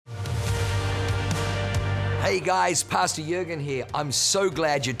Hey guys, Pastor Jurgen here. I'm so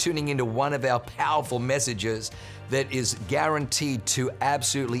glad you're tuning into one of our powerful messages that is guaranteed to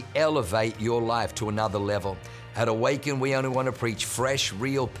absolutely elevate your life to another level. At Awaken, we only want to preach fresh,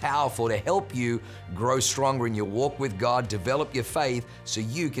 real, powerful to help you grow stronger in your walk with God, develop your faith so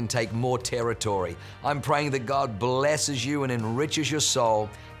you can take more territory. I'm praying that God blesses you and enriches your soul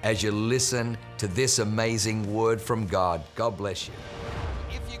as you listen to this amazing word from God. God bless you.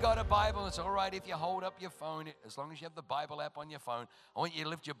 If you got a Bible, it's all right if you hold up your phone, as long as you have the Bible app on your phone. I want you to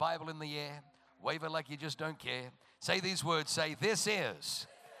lift your Bible in the air, wave it like you just don't care. Say these words, say, "This is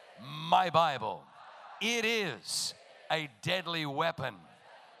my Bible. It is a deadly weapon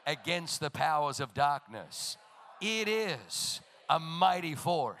against the powers of darkness. It is a mighty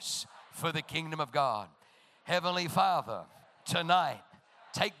force for the kingdom of God." Heavenly Father, tonight,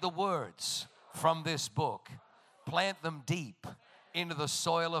 take the words from this book, plant them deep into the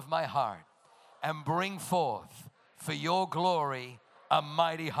soil of my heart, and bring forth for your glory a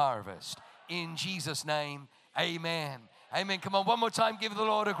mighty harvest. In Jesus' name, amen. Amen. Come on, one more time, give the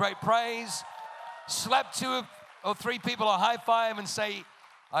Lord a great praise. Slap two or three people a high five and say,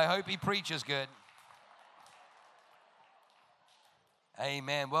 "I hope he preaches good."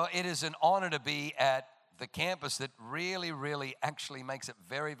 Amen. Well, it is an honor to be at the campus that really actually makes it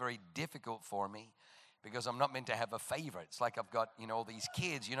very, very difficult for me because I'm not meant to have a favorite. It's like I've got, all these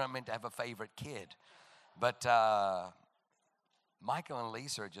kids. You're not meant to have a favorite kid. But Michael and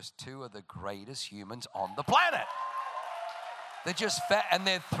Lisa are just two of the greatest humans on the planet. They're just fat, and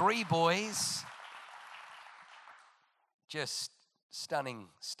they're three boys. Just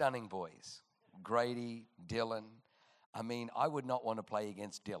stunning boys. Grady, Dylan. I mean, I would not want to play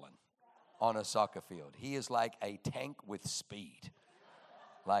against Dylan on a soccer field. He is like a tank with speed.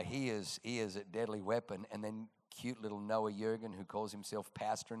 Like he is a deadly weapon. And then cute little Noah Jurgen, who calls himself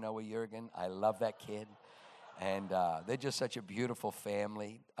Pastor Noah Jurgen. I love that kid. And they're just such a beautiful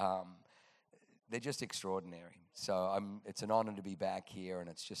family. They're just extraordinary. So it's an honor to be back here, and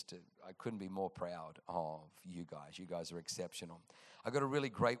I couldn't be more proud of you guys. You guys are exceptional. I got a really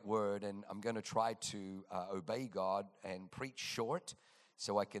great word, and I'm going to try to obey God and preach short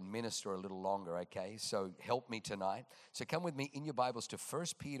so I can minister a little longer, okay? So help me tonight. So come with me in your Bibles to 1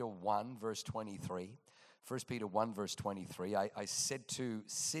 Peter 1, verse 23. 1 Peter 1, verse 23. I said to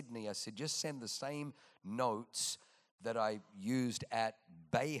Sydney, I said, just send the same notes that I used at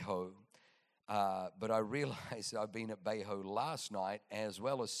Bayho. But I realized I've been at Bayho last night as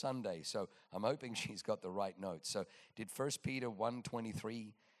well as Sunday, so I'm hoping she's got the right notes. So did 1 Peter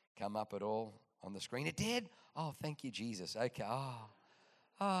 1:23 come up at all on the screen? It did? Oh, thank you, Jesus. Okay.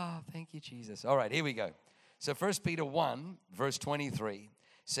 Oh, thank you, Jesus. All right, here we go. So 1 Peter 1, verse 23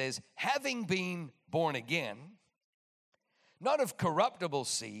 says, "Having been born again, not of corruptible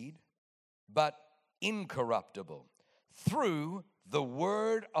seed, but incorruptible, through the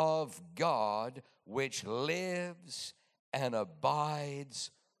word of God, which lives and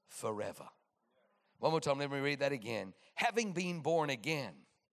abides forever." One more time, let me read that again. "Having been born again,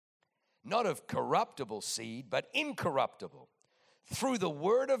 not of corruptible seed, but incorruptible, through the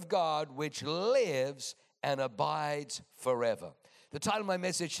word of God, which lives and abides forever." The title of my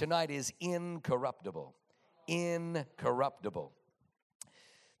message tonight is Incorruptible. Incorruptible.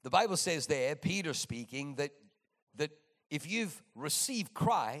 The Bible says there, Peter speaking, that if you've received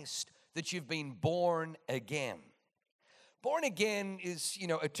Christ, that you've been born again. Born again is,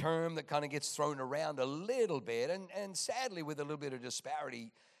 a term that kind of gets thrown around a little bit, and sadly with a little bit of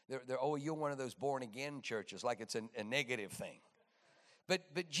disparity, you're one of those born again churches, like it's a negative thing.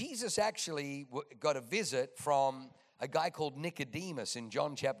 But Jesus actually got a visit from a guy called Nicodemus in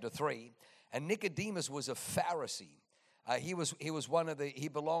John chapter 3, and Nicodemus was a Pharisee. He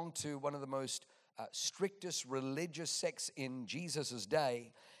belonged to one of the most strictest religious sects in Jesus'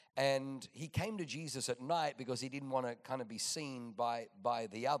 day, and he came to Jesus at night because he didn't want to kind of be seen by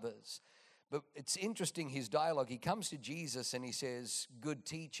the others. But it's interesting, his dialogue. He comes to Jesus and he says, "Good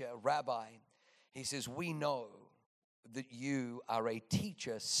teacher, rabbi," he says, "we know that you are a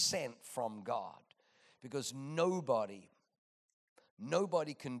teacher sent from God, because nobody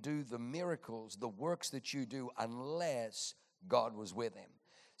can do the miracles, the works that you do, unless God was with him."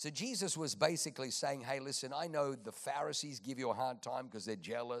 So Jesus was basically saying, hey, listen, I know the Pharisees give you a hard time because they're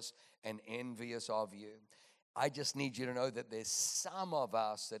jealous and envious of you. I just need you to know that there's some of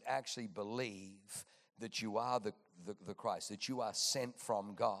us that actually believe that you are the Christ, that you are sent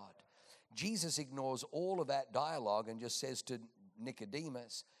from God. Jesus ignores all of that dialogue and just says to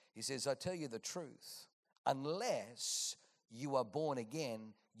Nicodemus, he says, "I tell you the truth, unless you are born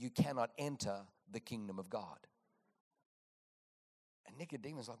again, you cannot enter the kingdom of God." And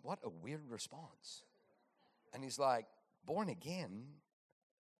Nicodemus is like, what a weird response. And he's like, born again?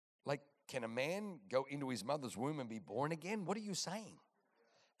 Like, can a man go into his mother's womb and be born again? What are you saying?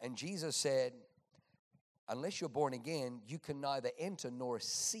 And Jesus said, unless you're born again, you can neither enter nor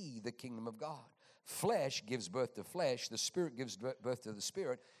see the kingdom of God. Flesh gives birth to flesh. The Spirit gives birth to the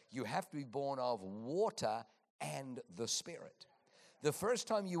Spirit. You have to be born of water and the Spirit. The first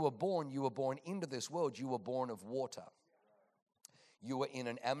time you were born into this world, you were born of water. You were in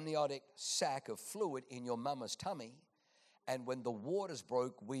an amniotic sac of fluid in your mama's tummy. And when the waters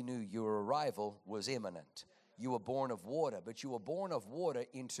broke, we knew your arrival was imminent. You were born of water, but you were born of water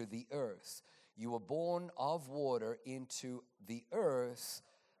into the earth. You were born of water into the earth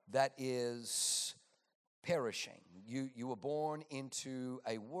that is perishing. You were born into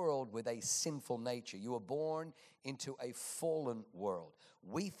a world with a sinful nature. You were born into a fallen world.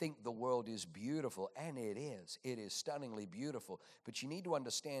 We think the world is beautiful, and it is. It is stunningly beautiful. But you need to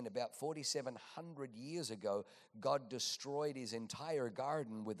understand, about 4,700 years ago, God destroyed his entire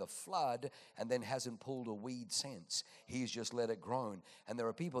garden with a flood and then hasn't pulled a weed since. He's just let it grow. And there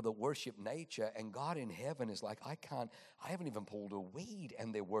are people that worship nature, and God in heaven is like, I haven't even pulled a weed,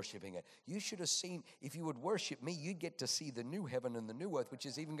 and they're worshiping it. You should have seen, if you would worship me, you'd get to see the new heaven and the new earth, which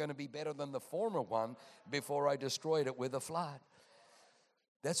is even going to be better than the former one before I destroyed it with a flood.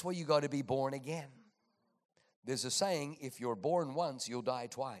 That's why you got to be born again. There's a saying, if you're born once, you'll die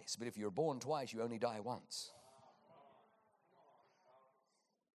twice. But if you're born twice, you only die once.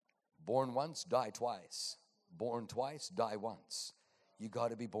 Born once, die twice. Born twice, die once. You got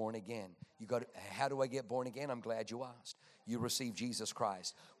to be born again. How do I get born again? I'm glad you asked. You receive Jesus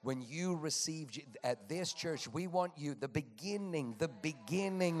Christ. When you receive, at this church, we want you, the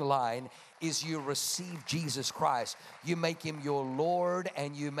beginning line is you receive Jesus Christ. You make him your Lord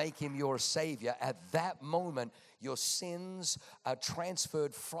and you make him your Savior. At that moment, your sins are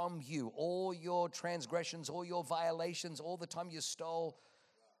transferred from you. All your transgressions, all your violations, all the time you stole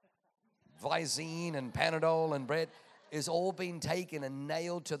Visine and Panadol and bread, is all been taken and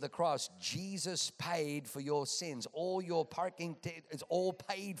nailed to the cross. Jesus paid for your sins. All your parking is all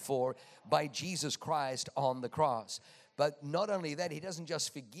paid for by Jesus Christ on the cross. But not only that, he doesn't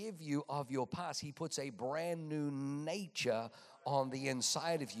just forgive you of your past. He puts a brand new nature on the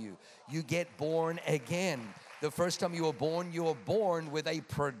inside of you. You get born again. The first time you were born with a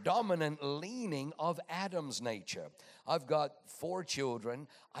predominant leaning of Adam's nature. I've got 4 children.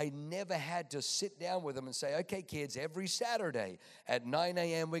 I never had to sit down with them and say, okay, kids, every Saturday at 9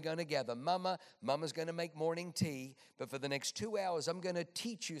 a.m. we're going to gather. Mama's going to make morning tea, but for the next 2 hours, I'm going to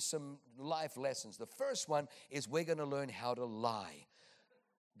teach you some life lessons. The first one is we're going to learn how to lie.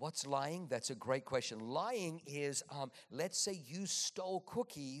 What's lying? That's a great question. Lying is, let's say you stole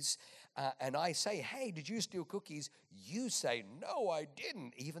cookies, and I say, hey, did you steal cookies? You say, no, I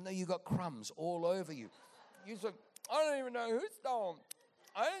didn't, even though you got crumbs all over you. You say, I don't even know who stole them.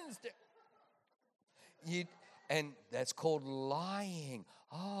 I didn't steal. And that's called lying.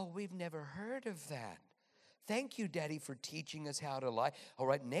 Oh, we've never heard of that. Thank you, Daddy, for teaching us how to lie. All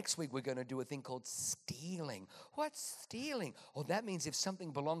right, next week we're going to do a thing called stealing. What's stealing? Oh, that means if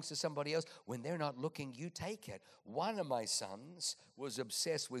something belongs to somebody else, when they're not looking, you take it. One of my sons was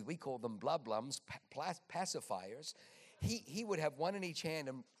obsessed with, we call them blub-blums, pacifiers. He would have one in each hand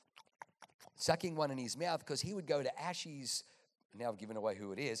and sucking one in his mouth because he would go to Ashy's. Now I've given away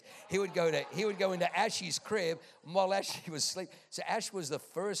who it is. He would go into Ashy's crib while Ashy was asleep. So Ash was the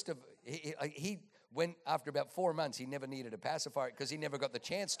first of he when after about 4 months, he never needed a pacifier because he never got the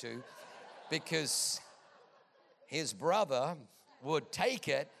chance to, because his brother would take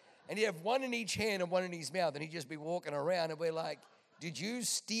it and he'd have one in each hand and one in his mouth, and he'd just be walking around and we're like, did you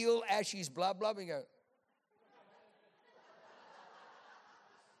steal Ashy's blub? And go,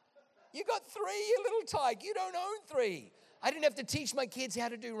 you got 3, you little tyke. You don't own 3. I didn't have to teach my kids how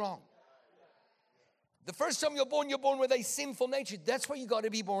to do wrong. The first time you're born with a sinful nature. That's why you got to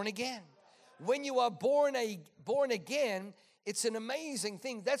be born again. When you are born again, it's an amazing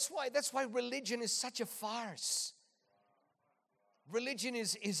thing. That's why religion is such a farce. Religion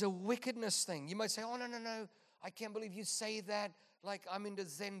is a wickedness thing. You might say, oh, no, I can't believe you say that. Like, I'm into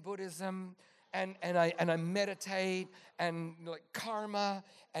Zen Buddhism and I meditate and like karma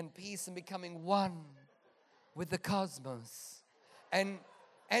and peace and becoming one with the cosmos.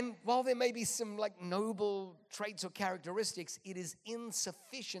 And while there may be some like noble traits or characteristics, it is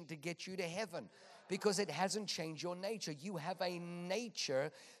insufficient to get you to heaven because it hasn't changed your nature. You have a nature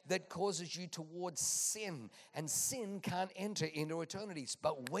that causes you towards sin, and sin can't enter into eternity.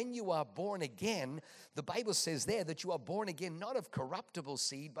 But when you are born again, the Bible says there that you are born again, not of corruptible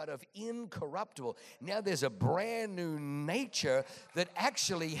seed, but of incorruptible. Now there's a brand new nature that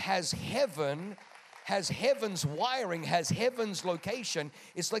actually has heaven has heaven's wiring, has heaven's location.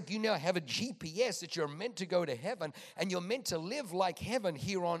 It's like you now have a GPS that you're meant to go to heaven, and you're meant to live like heaven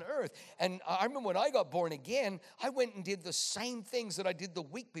here on earth. And I remember when I got born again, I went and did the same things that I did the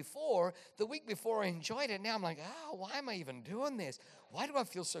week before. The week before I enjoyed it. Now I'm like, why am I even doing this? Why do I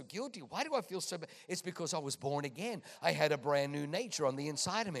feel so guilty? Why do I feel so bad? It's because I was born again. I had a brand new nature on the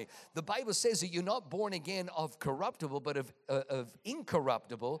inside of me. The Bible says that you're not born again of corruptible, but of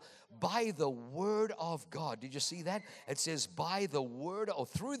incorruptible by the word of God. Did you see that? It says by the word or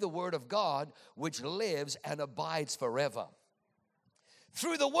through the word of God, which lives and abides forever.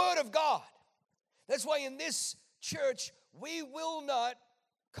 Through the word of God. That's why in this church, we will not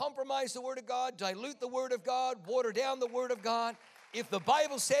compromise the word of God, dilute the word of God, water down the word of God. If the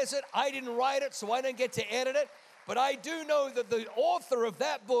Bible says it, I didn't write it, so I don't get to edit it. But I do know that the author of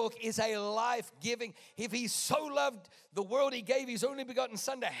that book is a life-giving. If he so loved the world, he gave his only begotten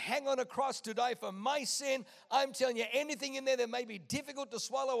Son to hang on a cross to die for my sin. I'm telling you, anything in there that may be difficult to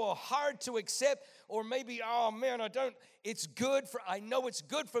swallow or hard to accept, or maybe, oh man, it's good I know it's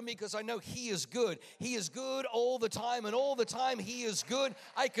good for me because I know he is good. He is good all the time, and all the time he is good.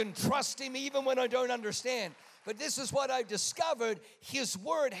 I can trust him even when I don't understand. But this is what I've discovered. His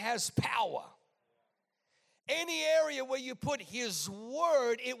word has power. Any area where you put his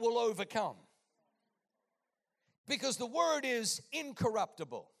word, it will overcome. Because the word is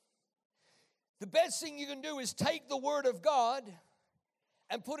incorruptible. The best thing you can do is take the word of God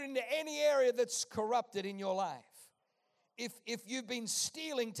and put it into any area that's corrupted in your life. If you've been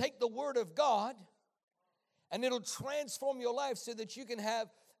stealing, take the word of God and it'll transform your life so that you can have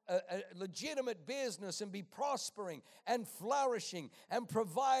a legitimate business and be prospering and flourishing and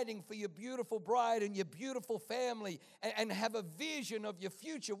providing for your beautiful bride and your beautiful family and have a vision of your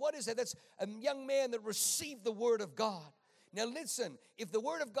future. What is that? That's a young man that received the word of God. Now listen, if the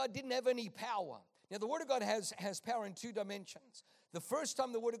word of God didn't have any power, now the word of God has power in two dimensions. The first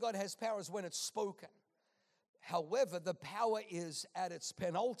time the word of God has power is when it's spoken. However, the power is at its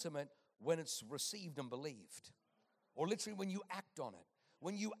penultimate when it's received and believed, or literally when you act on it.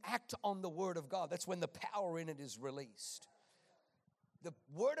 When you act on the word of God, that's when the power in it is released. The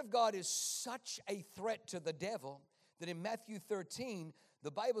word of God is such a threat to the devil that in Matthew 13, the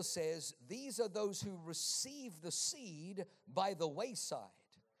Bible says, these are those who receive the seed by the wayside.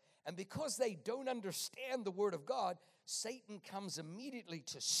 And because they don't understand the word of God, Satan comes immediately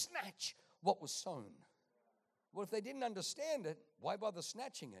to snatch what was sown. Well, if they didn't understand it, why bother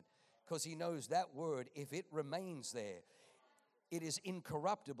snatching it? Because he knows that word, if it remains there, it is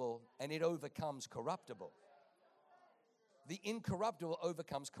incorruptible and it overcomes corruptible. The incorruptible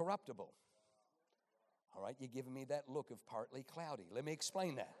overcomes corruptible. All right, you're giving me that look of partly cloudy. Let me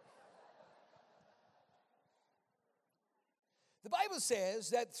explain that. The Bible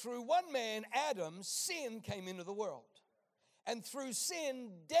says that through one man, Adam, sin came into the world. And through sin,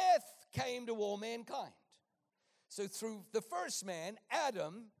 death came to all mankind. So through the first man,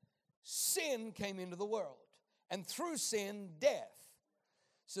 Adam, sin came into the world. And through sin, death.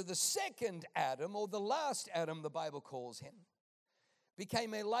 So the second Adam, or the last Adam, the Bible calls him,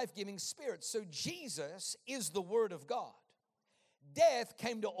 became a life-giving spirit. So Jesus is the Word of God. Death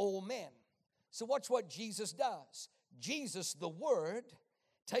came to all men. So watch what Jesus does. Jesus, the Word,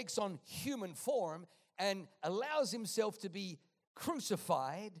 takes on human form and allows himself to be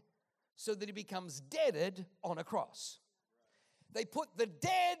crucified so that he becomes deaded on a cross. They put the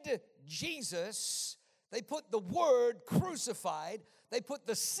dead Jesus, they put the Word crucified, they put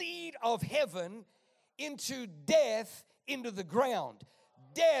the seed of heaven into death, into the ground.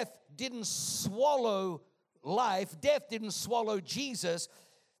 Death didn't swallow life. Death didn't swallow Jesus.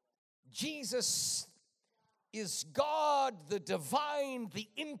 Jesus is God, the divine, the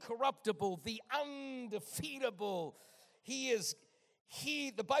incorruptible, the undefeatable.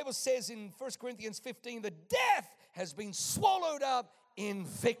 The Bible says in 1 Corinthians 15 that death has been swallowed up in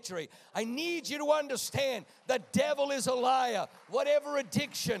victory. I need you to understand the devil is a liar. Whatever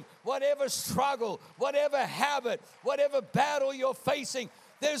addiction, whatever struggle, whatever habit, whatever battle you're facing,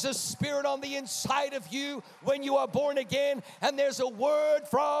 there's a spirit on the inside of you when you are born again, and there's a word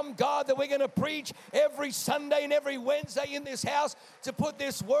from God that we're going to preach every Sunday and every Wednesday in this house to put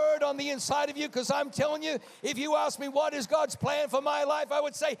this word on the inside of you, because I'm telling you, if you ask me what is God's plan for my life, I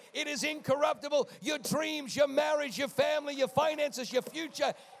would say it is incorruptible. Your dreams, your marriage, your family, your finances, your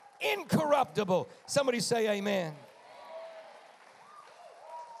future, incorruptible. Somebody say amen.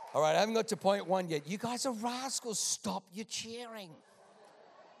 All right, I haven't got to point one yet. You guys are rascals. Stop your cheering.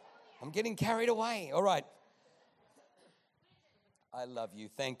 I'm getting carried away. All right. I love you.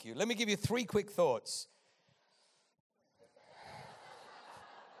 Thank you. Let me give you 3 quick thoughts.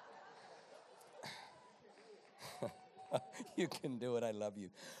 You can do it. I love you.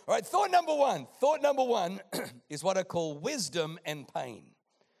 All right, thought number one. Thought number one is what I call wisdom and pain.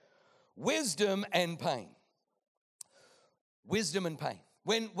 Wisdom and pain. Wisdom and pain.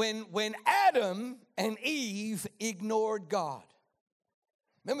 When Adam and Eve ignored God.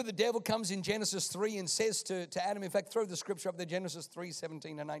 Remember, the devil comes in Genesis 3 and says to Adam, in fact, throw the scripture up there, Genesis 3,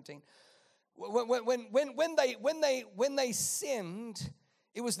 17 and 19. When they sinned,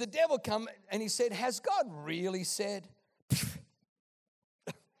 it was the devil come and he said, has God really said?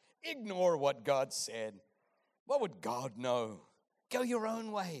 Ignore what God said. What would God know? Go your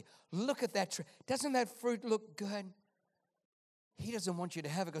own way. Look at that tree. Doesn't that fruit look good? He doesn't want you to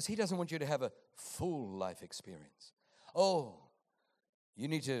have it because he doesn't want you to have a full life experience. Oh, you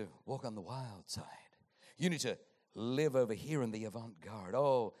need to walk on the wild side. You need to live over here in the avant-garde.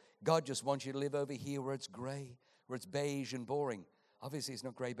 Oh, God just wants you to live over here where it's gray, where it's beige and boring. Obviously, it's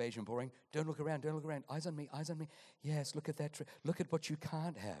not gray, beige, and boring. Don't look around, don't look around. Eyes on me, eyes on me. Yes, look at that tree. Look at what you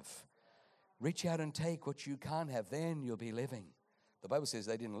can't have. Reach out and take what you can't have. Then you'll be living. The Bible says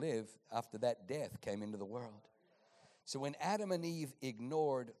they didn't live after that death came into the world. So when Adam and Eve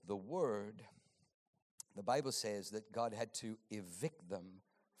ignored the word, the Bible says that God had to evict them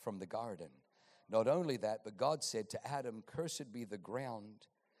from the garden. Not only that, but God said to Adam, cursed be the ground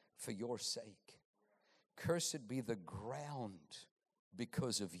for your sake. Cursed be the ground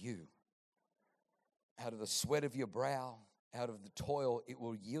because of you. Out of the sweat of your brow, out of the toil, it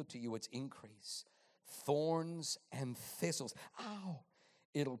will yield to you its increase. Thorns and thistles,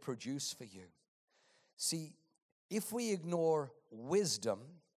 it'll produce for you. See, if we ignore wisdom,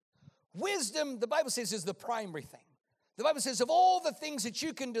 the Bible says, is the primary thing. The Bible says of all the things that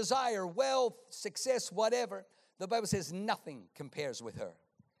you can desire, wealth, success, whatever, the Bible says nothing compares with her.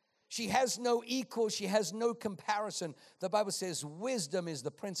 She has no equal. She has no comparison. The Bible says wisdom is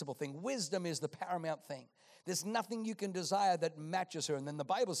the principal thing. Wisdom is the paramount thing. There's nothing you can desire that matches her. And then the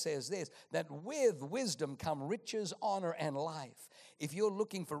Bible says this, that with wisdom come riches, honor, and life. If you're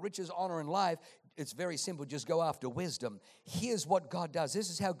looking for riches, honor, and life, it's very simple. Just go after wisdom. Here's what God does. This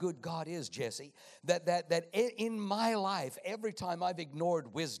is how good God is, Jesse. That in my life, every time I've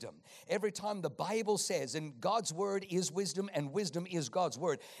ignored wisdom, every time the Bible says, and God's word is wisdom and wisdom is God's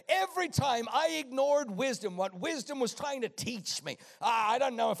word. Every time I ignored wisdom, what wisdom was trying to teach me. I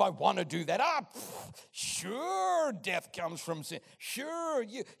don't know if I want to do that. Sure, death comes from sin. Sure,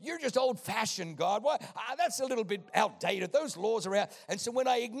 you're just old-fashioned, God. That's a little bit outdated. Those laws are out. And so when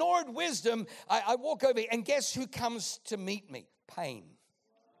I ignored wisdom, I walk over, and guess who comes to meet me? Pain.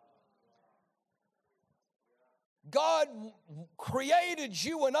 God created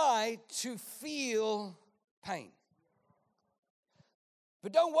you and I to feel pain.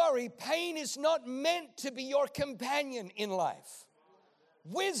 But don't worry, pain is not meant to be your companion in life.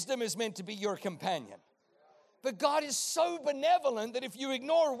 Wisdom is meant to be your companion. But God is so benevolent that if you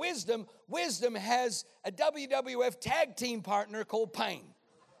ignore wisdom, wisdom has a WWF tag team partner called pain,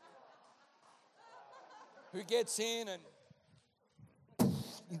 who gets in and...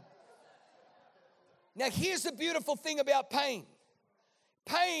 Now, here's the beautiful thing about pain.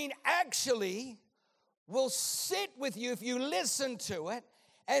 Pain actually will sit with you if you listen to it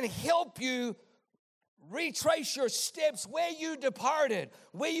and help you retrace your steps where you departed,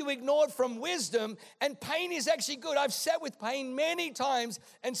 where you ignored from wisdom. And pain is actually good. I've sat with pain many times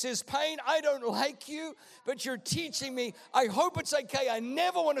and says, pain, I don't like you, but you're teaching me. I hope it's okay. I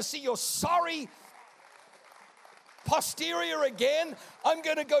never want to see your sorry posterior again. I'm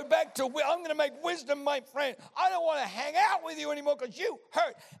going to go back to, I'm going to make wisdom my friend. I don't want to hang out with you anymore because you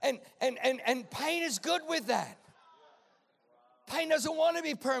hurt. And pain is good with that. Pain doesn't want to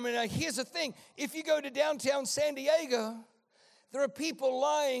be permanent. Now, here's the thing. If you go to downtown San Diego, there are people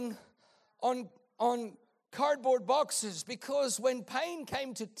lying on cardboard boxes because when pain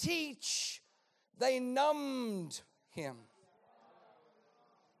came to teach, they numbed him.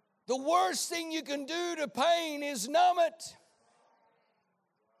 The worst thing you can do to pain is numb it.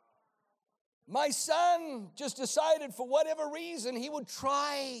 My son just decided for whatever reason he would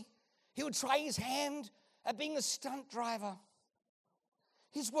try his hand at being a stunt driver.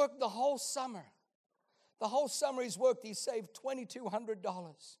 He's worked the whole summer. The whole summer he's worked, he's saved $2,200.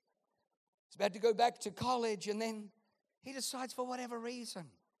 He's about to go back to college, and then he decides for whatever reason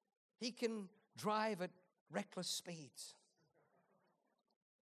he can drive at reckless speeds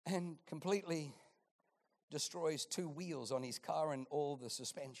and completely destroys 2 wheels on his car and all the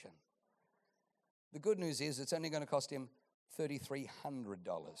suspension. The good news is it's only going to cost him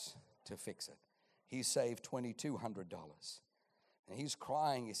 $3,300 to fix it. He saved $2,200. And he's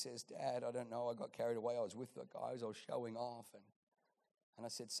crying. He says, Dad, I don't know. I got carried away. I was with the guys. I was showing off. And I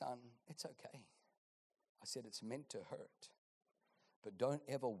said, son, it's okay. I said, it's meant to hurt, but don't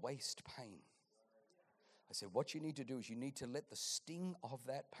ever waste pain. I said, what you need to do is you need to let the sting of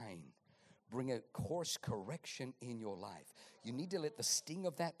that pain bring a course correction in your life. You need to let the sting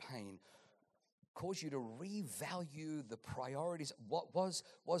of that pain cause you to revalue the priorities. What was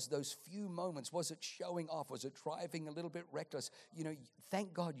those few moments? Was it showing off? Was it driving a little bit reckless?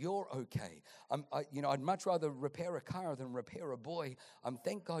 Thank God you're okay. I'd much rather repair a car than repair a boy.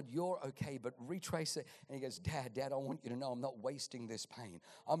 Thank God you're okay, but retrace it. And he goes, Dad, I want you to know I'm not wasting this pain.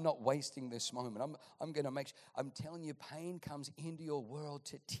 I'm not wasting this moment. I'm going to make sure. I'm telling you, pain comes into your world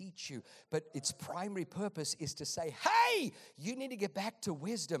to teach you, but its primary purpose is to say, hey, you need to get back to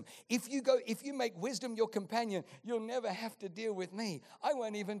wisdom. If you make wisdom your companion, you'll never have to deal with me. I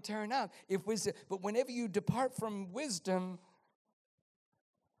won't even turn up if wisdom. But whenever you depart from wisdom,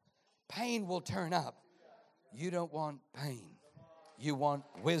 pain will turn up. You don't want pain. You want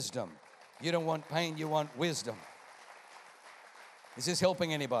wisdom. You don't want pain. You want wisdom. Is this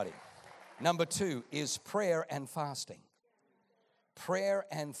helping anybody? Number 2 is prayer and fasting. Prayer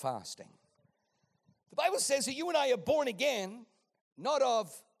and fasting. The Bible says that you and I are born again, not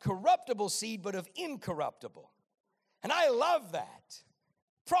of corruptible seed, but of incorruptible. And I love that.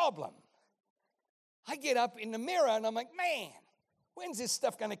 Problem. I get up in the mirror and I'm like, man, when's this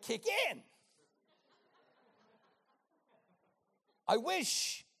stuff going to kick in? I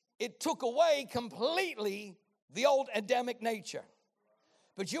wish it took away completely the old Adamic nature.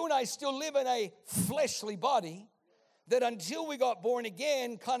 But you and I still live in a fleshly body that until we got born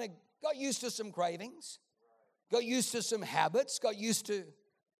again kind of got used to some cravings, got used to some habits, got used to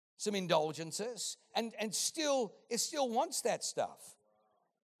some indulgences, and it still wants that stuff.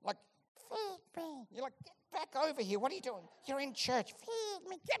 Like, feed me. You're like, get back over here. What are you doing? You're in church. Feed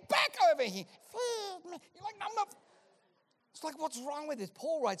me. Get back over here. Feed me. You're like, no, I'm not. It's like, what's wrong with this?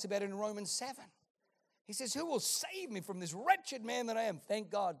 Paul writes about it in Romans 7. He says, who will save me from this wretched man that I am?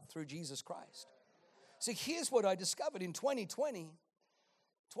 Thank God through Jesus Christ. So here's what I discovered in 2020.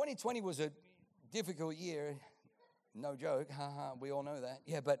 2020 was a difficult year. No joke, we all know that.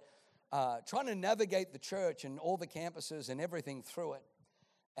 Yeah, but trying to navigate the church and all the campuses and everything through it.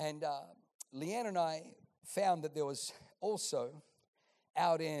 And Leanne and I found that there was also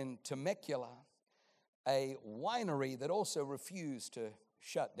out in Temecula a winery that also refused to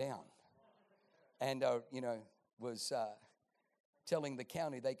shut down. And, was telling the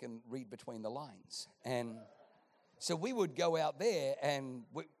county they can read between the lines. And so we would go out there and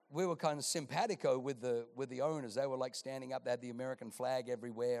we were kind of simpatico with the owners. They were like standing up. They had the American flag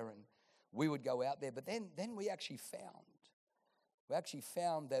everywhere, and we would go out there. But then we actually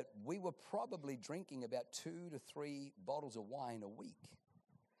found that we were probably drinking about 2 to 3 bottles of wine a week.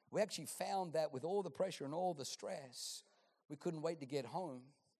 We actually found that with all the pressure and all the stress, we couldn't wait to get home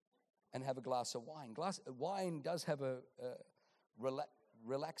and have a glass of wine. Wine does have a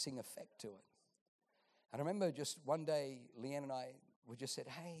relaxing effect to it. And I remember just one day, Leanne and I, we just said,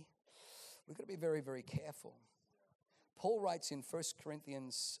 hey, we've got to be very, very careful. Paul writes in 1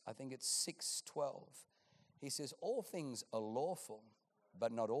 Corinthians, I think it's 6:12. He says, all things are lawful,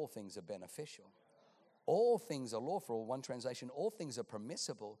 but not all things are beneficial. All things are lawful, one translation, all things are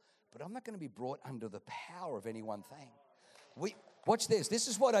permissible, but I'm not going to be brought under the power of any one thing. Watch this. This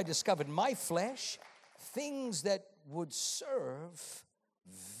is what I discovered. My flesh, things that would serve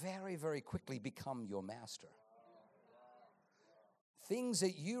very, very quickly become your master. Things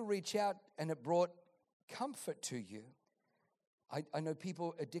that you reach out and it brought comfort to you. I know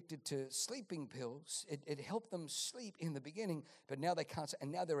people addicted to sleeping pills. It helped them sleep in the beginning, but now they can't, and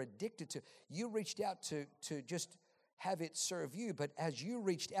now they're addicted to. You reached out to just have it serve you, but as you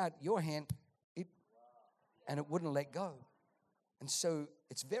reached out your hand, it wouldn't let go. And so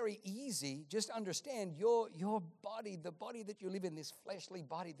it's very easy. Just understand your body, the body that you live in, this fleshly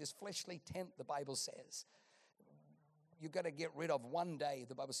body, this fleshly tent, the Bible says. You've got to get rid of one day.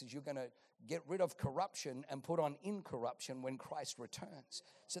 The Bible says you're going to get rid of corruption and put on incorruption when Christ returns.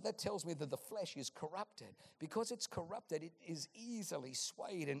 So that tells me that the flesh is corrupted. Because it's corrupted, it is easily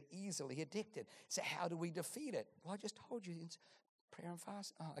swayed and easily addicted. So how do we defeat it? Well, I just told you, it's prayer and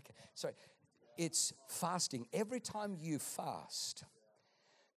fast. Oh, okay. Sorry. It's fasting. Every time you fast,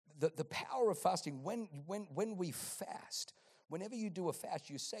 the power of fasting, when we fast, whenever you do a fast,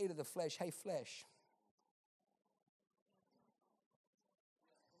 you say to the flesh, hey, flesh,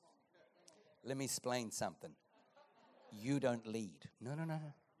 let me explain something. You don't lead. No.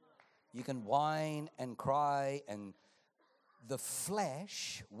 You can whine and cry, and the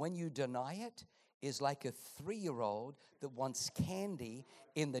flesh, when you deny it, is like a 3-year-old that wants candy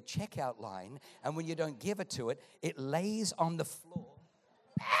in the checkout line, and when you don't give it to it, it lays on the floor.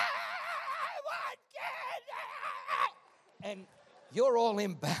 I want And you're all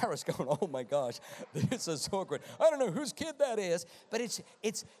embarrassed going, oh my gosh, this is awkward. I don't know whose kid that is, but it's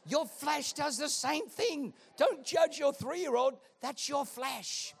your flesh does the same thing. Don't judge your 3-year-old. That's your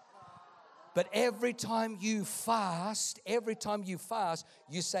flesh. But every time you fast,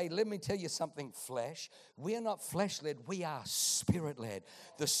 you say, let me tell you something, flesh. We are not flesh-led, we are spirit-led.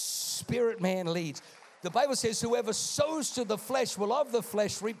 The spirit man leads. The Bible says, whoever sows to the flesh will of the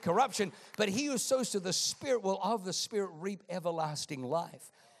flesh reap corruption, but he who sows to the Spirit will of the Spirit reap everlasting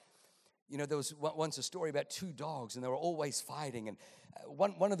life. You know, there was once a story about 2 dogs, and they were always fighting. And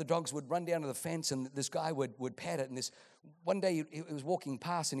one of the dogs would run down to the fence, and this guy would pat it. And one day he was walking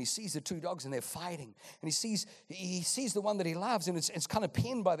past, and he sees the 2 dogs, and they're fighting. And he sees the one that he loves, and it's kind of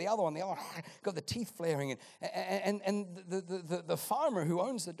pinned by the other one. The other one got the teeth flaring. And the farmer who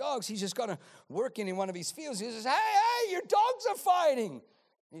owns the dogs, he's just got to working in one of his fields. He says, hey, your dogs are fighting.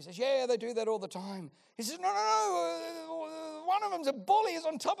 And he says, yeah, they do that all the time. He says, no, one of them's a bully. He's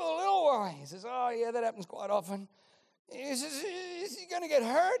on top of the little one. He says, oh, yeah, that happens quite often. He says, is he going to get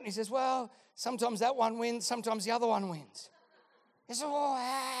hurt? And he says, well, sometimes that one wins, sometimes the other one wins. He says, well,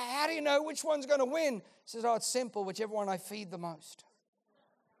 how do you know which one's going to win? He says, oh, it's simple, whichever one I feed the most.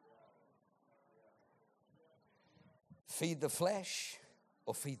 Feed the flesh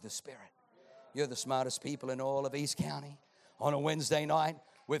or feed the spirit. You're the smartest people in all of East County on a Wednesday night.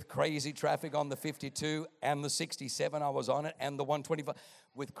 With crazy traffic on the 52 and the 67, I was on it, and the 125.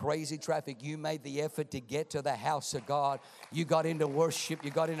 With crazy traffic, you made the effort to get to the house of God. You got into worship,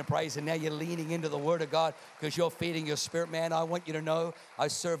 you got into praise, and now you're leaning into the Word of God because you're feeding your spirit, man. I want you to know, I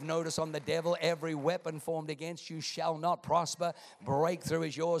serve notice on the devil. Every weapon formed against you shall not prosper. Breakthrough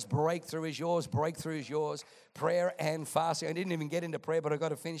is yours, breakthrough is yours, breakthrough is yours. Prayer and fasting. I didn't even get into prayer, but I got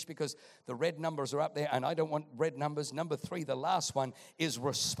to finish because the red numbers are up there, and I don't want red numbers. Number 3, the last one, is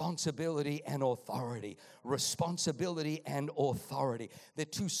responsibility and authority. Responsibility and authority. They're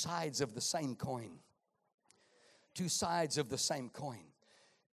 2 sides of the same coin. 2 sides of the same coin.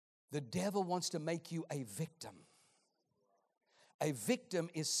 The devil wants to make you a victim. A victim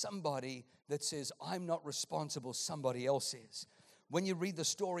is somebody that says, I'm not responsible, somebody else is. When you read the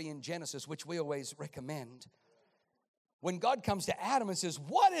story in Genesis, which we always recommend, when God comes to Adam and says,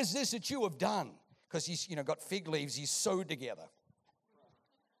 what is this that you have done? Because he's got fig leaves he's sewed together.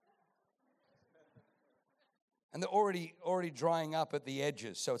 And they're already drying up at the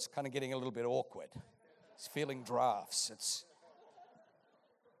edges, so it's kind of getting a little bit awkward. It's feeling drafts.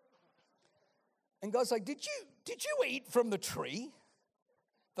 And God's like, did you eat from the tree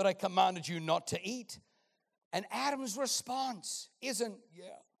that I commanded you not to eat? And Adam's response isn't,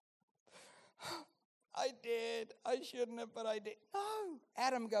 yeah, I did. I shouldn't have, but I did. No,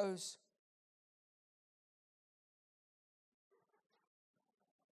 Adam goes,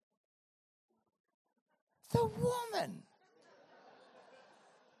 the woman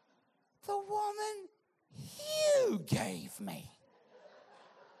you gave me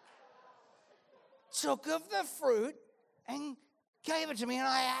took of the fruit and gave it to me, and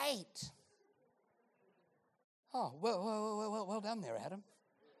I ate. Oh, well done there, Adam.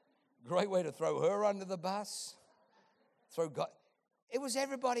 Great way to throw her under the bus. Throw God. It was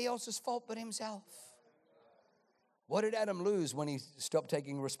everybody else's fault but himself. What did Adam lose when he stopped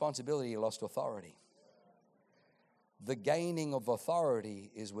taking responsibility? He lost authority. The gaining of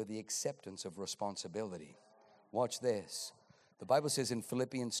authority is with the acceptance of responsibility. Watch this. The Bible says in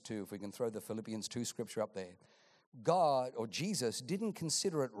Philippians 2, if we can throw the Philippians 2 scripture up there, God or Jesus didn't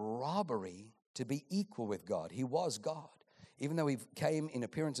consider it robbery to be equal with God. He was God. Even though he came in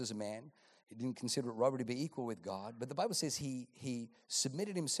appearance as a man, he didn't consider it robbery to be equal with God. But the Bible says he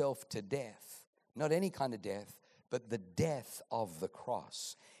submitted himself to death. Not any kind of death, but the death of the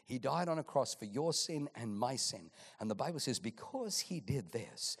cross. He died on a cross for your sin and my sin. And the Bible says because he did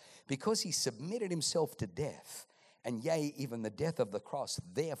this, because he submitted himself to death, and yea, even the death of the cross,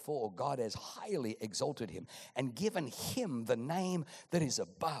 therefore God has highly exalted him and given him the name that is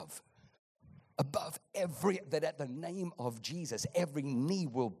above that at the name of Jesus, every knee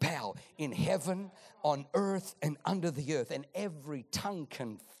will bow in heaven, on earth, and under the earth, and every tongue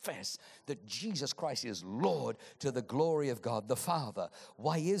confess that Jesus Christ is Lord to the glory of God the Father.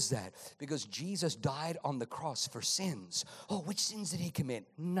 Why is that? Because Jesus died on the cross for sins. Oh, which sins did he commit?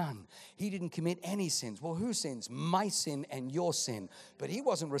 None. He didn't commit any sins. Well, whose sins? My sin and your sin. But he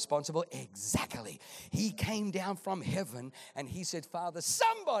wasn't responsible. Exactly. He came down from heaven and he said, Father,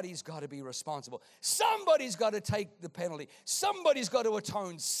 somebody's got to be responsible. Somebody's got to take the penalty. Somebody's got to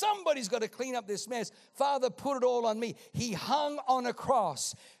atone. Somebody's got to clean up this mess. Father, put it all on me. He hung on a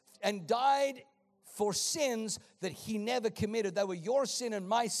cross and died for sins that he never committed. They were your sin and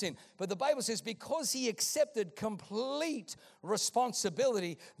my sin. But the Bible says because he accepted complete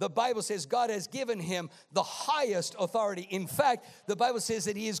responsibility, the Bible says God has given him the highest authority. In fact, the Bible says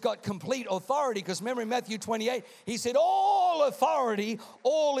that he has got complete authority, because remember in Matthew 28, he said, all authority,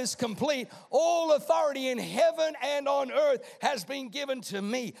 all is complete. All authority in heaven and on earth has been given to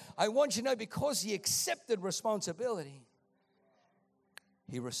me. I want you to know, because he accepted responsibility,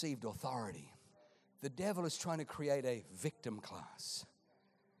 he received authority. The devil is trying to create a victim class.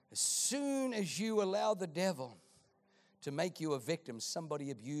 As soon as you allow the devil to make you a victim, somebody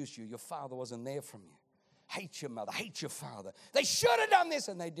abused you, your father wasn't there from you, hate your mother, hate your father, they should have done this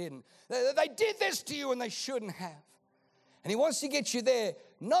and they didn't, they did this to you and they shouldn't have. And he wants to get you there,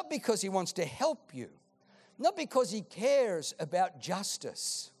 not because he wants to help you, not because he cares about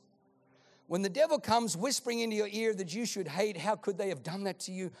justice. When the devil comes whispering into your ear that you should hate, how could they have done that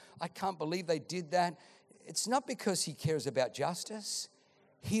to you? I can't believe they did that. It's not because he cares about justice.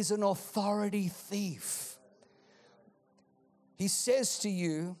 He's an authority thief. He says to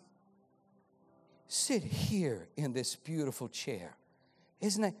you, sit here in this beautiful chair.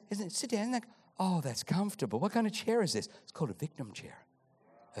 Isn't it, sit down. Isn't that, oh, that's comfortable. What kind of chair is this? It's called a victim chair.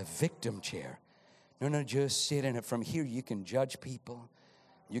 A victim chair. No, just sit in it. From here you can judge people.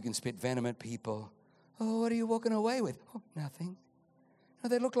 You can spit venom at people. Oh, what are you walking away with? Oh, nothing. No,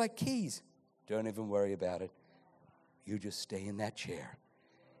 they look like keys. Don't even worry about it. You just stay in that chair.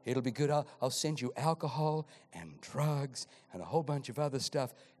 It'll be good. I'll send you alcohol and drugs and a whole bunch of other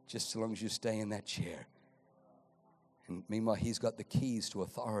stuff, just so long as you stay in that chair. And meanwhile, he's got the keys to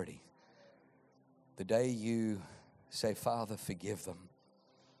authority. The day you say, Father, forgive them,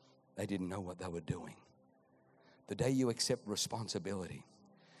 they didn't know what they were doing. The day you accept responsibility.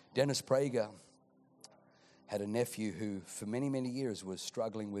 Dennis Prager had a nephew who for many, many years was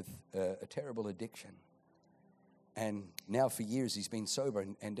struggling with a terrible addiction. And now for years he's been sober.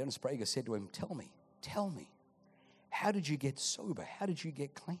 And Dennis Prager said to him, tell me, how did you get sober? How did you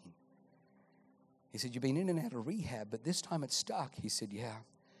get clean? He said, you've been in and out of rehab, but this time it stuck. He said, yeah.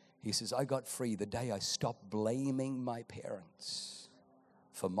 He says, I got free the day I stopped blaming my parents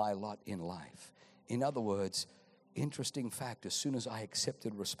for my lot in life. In other words, interesting fact, as soon as I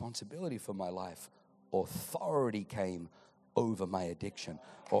accepted responsibility for my life, authority came over my addiction.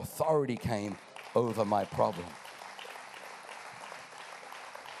 Authority came over my problem.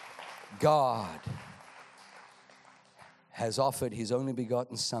 God has offered his only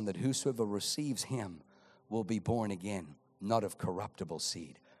begotten Son, that whosoever receives him will be born again, not of corruptible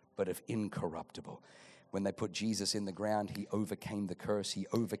seed, but of incorruptible. When they put Jesus in the ground, he overcame the curse. He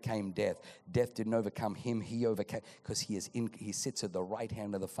overcame death. Death didn't overcome him. He overcame, because he sits at the right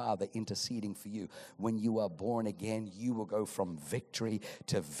hand of the Father interceding for you. When you are born again, you will go from victory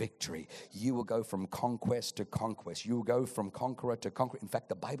to victory. You will go from conquest to conquest. You will go from conqueror to conqueror. In fact,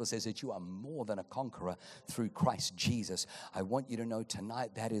 the Bible says that you are more than a conqueror through Christ Jesus. I want you to know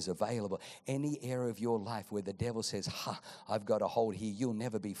tonight that is available. Any area of your life where the devil says, I've got a hold here, you'll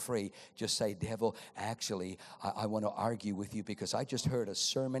never be free. Just say, devil, actually, I want to argue with you, because I just heard a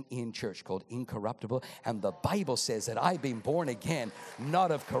sermon in church called Incorruptible, and the Bible says that I've been born again,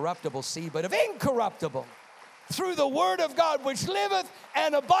 not of corruptible seed, but of incorruptible, through the word of God, which liveth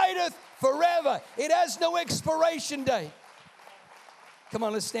and abideth forever. It has no expiration date. Come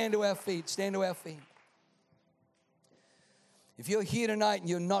on, let's stand to our feet. Stand to our feet. If you're here tonight and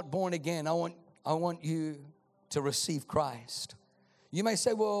you're not born again, I want you to receive Christ. You may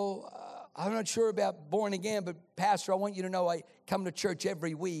say, well, I'm not sure about born again, but Pastor, I want you to know I come to church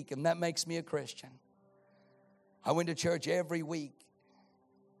every week, and that makes me a Christian. I went to church every week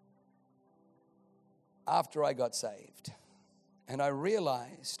after I got saved, and I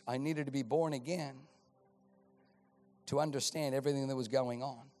realized I needed to be born again to understand everything that was going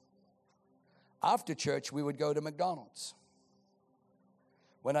on. After church, we would go to McDonald's.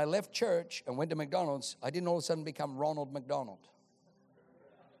 When I left church and went to McDonald's, I didn't all of a sudden become Ronald McDonald.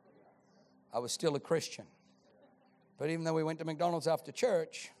 I was still a Christian. But even though we went to McDonald's after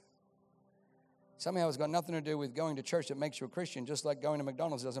church, somehow it's got nothing to do with going to church that makes you a Christian, just like going to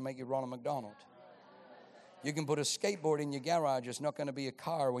McDonald's doesn't make you Ronald McDonald. You can put a skateboard in your garage. It's not going to be a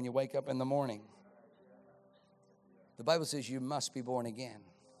car when you wake up in the morning. The Bible says you must be born again.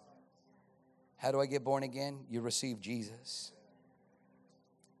 How do I get born again? You receive Jesus.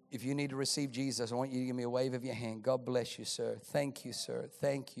 If you need to receive Jesus, I want you to give me a wave of your hand. God bless you, sir. Thank you, sir.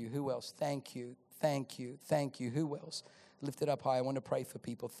 Thank you. Who else? Thank you. Thank you. Thank you. Who else? Lift it up high. I want to pray for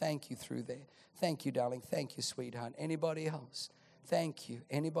people. Thank you through there. Thank you, darling. Thank you, sweetheart. Anybody else? Thank you.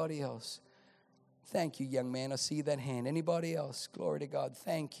 Anybody else? Thank you, young man. I see that hand. Anybody else? Glory to God.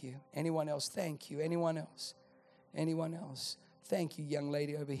 Thank you. Anyone else? Thank you. Anyone else? Anyone else? Thank you, young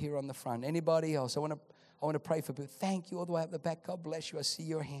lady over here on the front. Anybody else? I want to pray for people. Thank you all the way up the back. God bless you. I see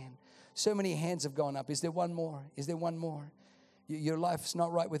your hand. So many hands have gone up. Is there one more? Is there one more? Your life's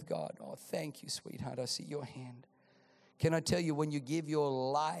not right with God. Oh, thank you, sweetheart. I see your hand. Can I tell you, when you give your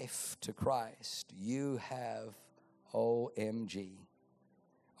life to Christ, you have OMG.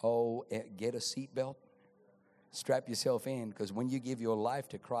 Oh, get a seatbelt. Strap yourself in, because when you give your life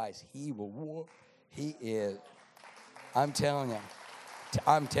to Christ, He is, I'm telling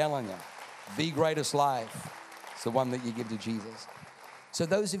you, the greatest life is the one that you give to Jesus. So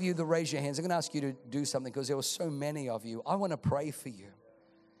those of you that raise your hands, I'm going to ask you to do something, because there were so many of you. I want to pray for you.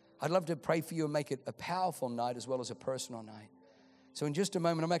 I'd love to pray for you and make it a powerful night as well as a personal night. So in just a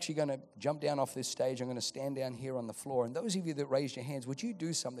moment, I'm actually going to jump down off this stage. I'm going to stand down here on the floor. And those of you that raised your hands, would you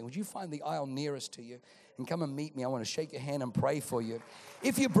do something? Would you find the aisle nearest to you and come and meet me? I want to shake your hand and pray for you.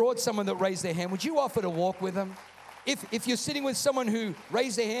 If you brought someone that raised their hand, would you offer to walk with them? If you're sitting with someone who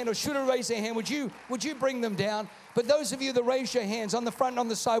raised their hand or should have raised their hand, would you bring them down? But those of you that raised your hands on the front and on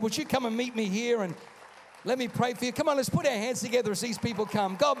the side, would you come and meet me here and let me pray for you? Come on, let's put our hands together as these people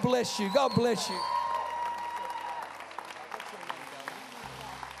come. God bless you. God bless you.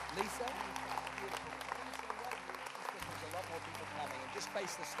 Lisa? There's a lot more people coming. And just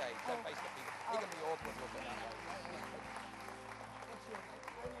face the stage. Don't face the people. It can be awkward looking.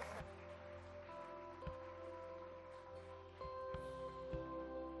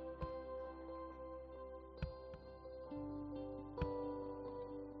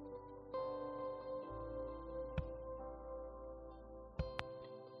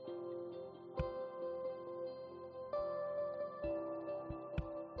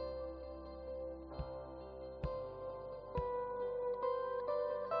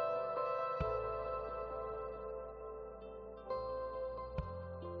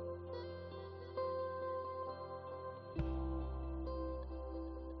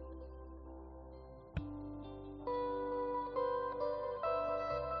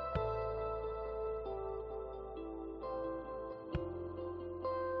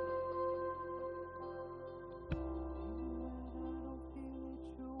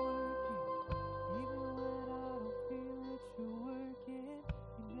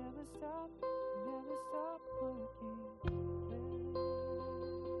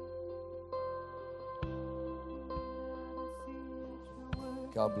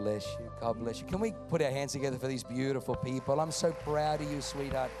 God bless you. God bless you. Can we put our hands together for these beautiful people? I'm so proud of you,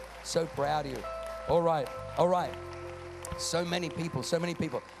 sweetheart. So proud of you. All right. All right. So many people. So many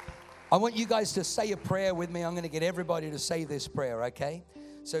people. I want you guys to say a prayer with me. I'm going to get everybody to say this prayer, okay?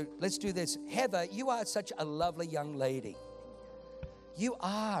 So let's do this. Heather, you are such a lovely young lady. You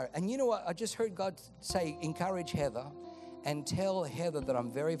are. And you know what? I just heard God say, encourage Heather and tell Heather that I'm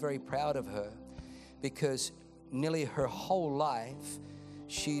very, very proud of her, because nearly her whole life,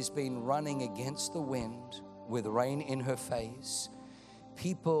 she's been running against the wind with rain in her face.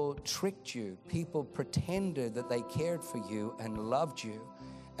 People tricked you. People pretended that they cared for you and loved you,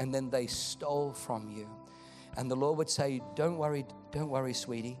 and then they stole from you. And the Lord would say, don't worry,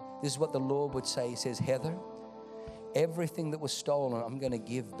 sweetie. This is what the Lord would say. He says, Heather, everything that was stolen, I'm going to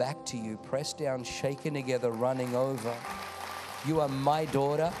give back to you, pressed down, shaken together, running over. You are my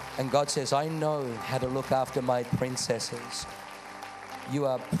daughter, and God says, I know how to look after my princesses. You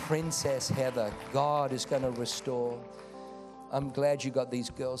are Princess Heather. God is going to restore. I'm glad you got these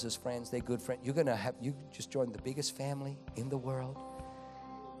girls as friends. They're good friends. You just joined the biggest family in the world.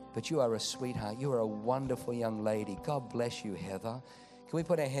 But you are a sweetheart. You are a wonderful young lady. God bless you, Heather. Can we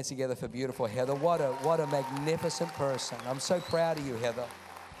put our hands together for beautiful Heather? What a magnificent person. I'm so proud of you, Heather.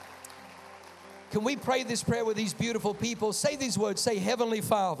 Can we pray this prayer with these beautiful people? Say these words. Say, Heavenly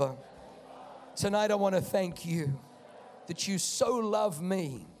Father, tonight I want to thank you that you so love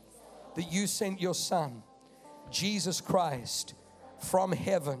me, that you sent your Son, Jesus Christ, from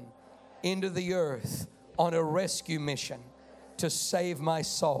heaven into the earth on a rescue mission to save my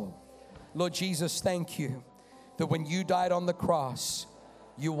soul. Lord Jesus, thank you that when you died on the cross,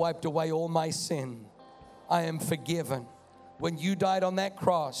 you wiped away all my sin. I am forgiven. When you died on that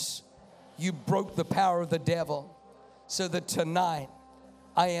cross, you broke the power of the devil, so that tonight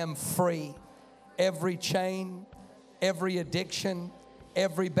I am free. Every chain, every addiction,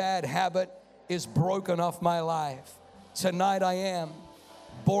 every bad habit is broken off my life. Tonight I am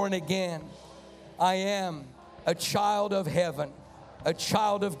born again. I am a child of heaven, a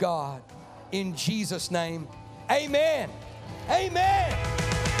child of God. In Jesus' name, amen. Amen.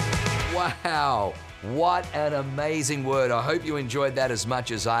 Wow, what an amazing word. I hope you enjoyed that as much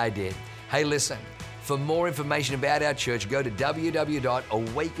as I did. Hey, listen, for more information about our church, go to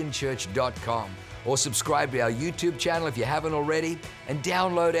www.awakenchurch.com or subscribe to our YouTube channel if you haven't already, and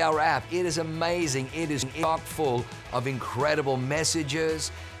download our app. It is amazing. It is chock full of incredible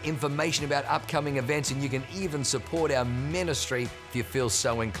messages, information about upcoming events, and you can even support our ministry if you feel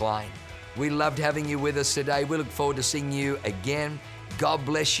so inclined. We loved having you with us today. We look forward to seeing you again. God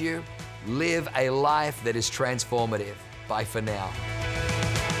bless you. Live a life that is transformative. Bye for now.